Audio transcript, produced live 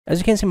As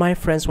you can see, my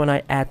friends, when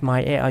I add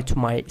my AI to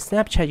my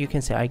Snapchat, you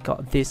can see I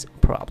got this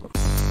problem.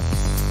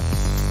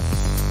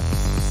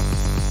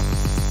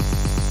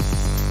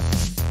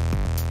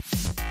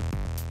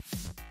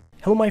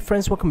 Hello my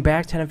friends, welcome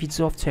back to another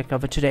video of Tech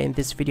Lover. Today in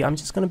this video I'm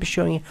just going to be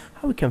showing you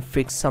how we can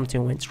fix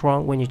something went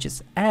wrong when you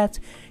just add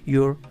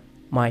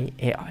my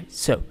AI.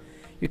 So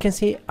you can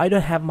see I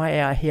don't have my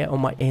AI here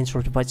on my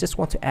Android device. I just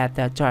want to add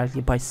that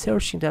directly by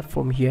searching that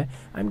from here.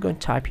 I'm going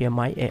to type here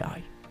my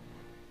AI.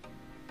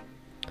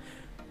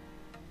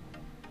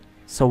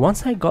 So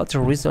once I got the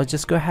result,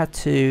 just go ahead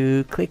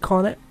to click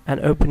on it and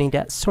opening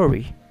that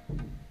story.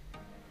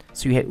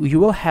 So you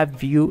will have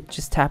view.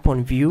 Just tap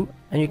on view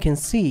and you can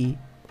see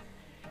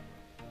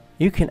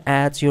you can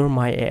add your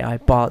my AI,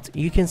 but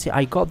you can see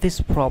I got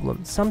this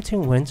problem.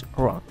 Something went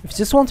wrong. If you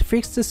just want to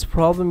fix this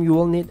problem, you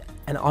will need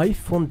an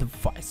iPhone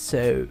device.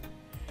 So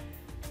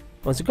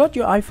once you got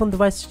your iPhone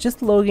device,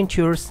 just log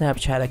into your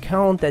Snapchat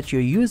account that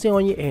you're using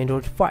on your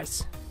Android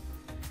device.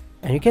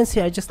 And you can see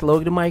I just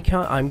logged in my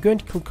account. I'm going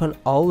to click on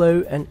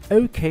allow and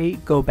OK,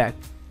 go back,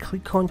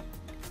 click on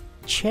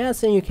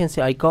chats, and you can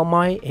see I got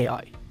my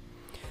AI.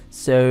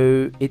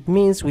 So it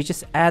means we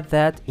just add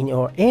that in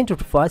our Android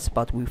device,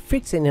 but we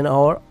fix it in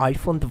our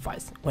iPhone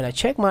device. When I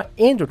check my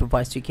Android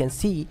device, you can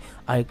see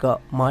I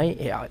got my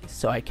AI.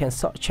 So I can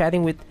start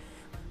chatting with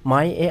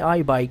my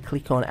AI by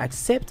click on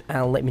accept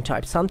and let me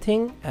type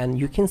something, and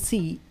you can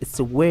see it's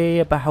a way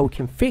about how we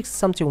can fix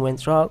something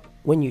went wrong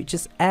when you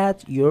just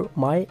add your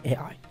my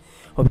AI.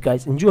 Hope you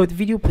guys enjoyed the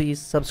video. Please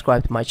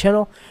subscribe to my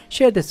channel,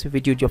 share this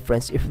video with your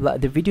friends. If you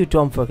like the video,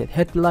 don't forget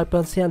hit the like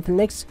button. See you until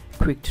next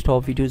quick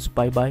tutorial videos.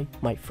 Bye bye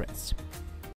my friends.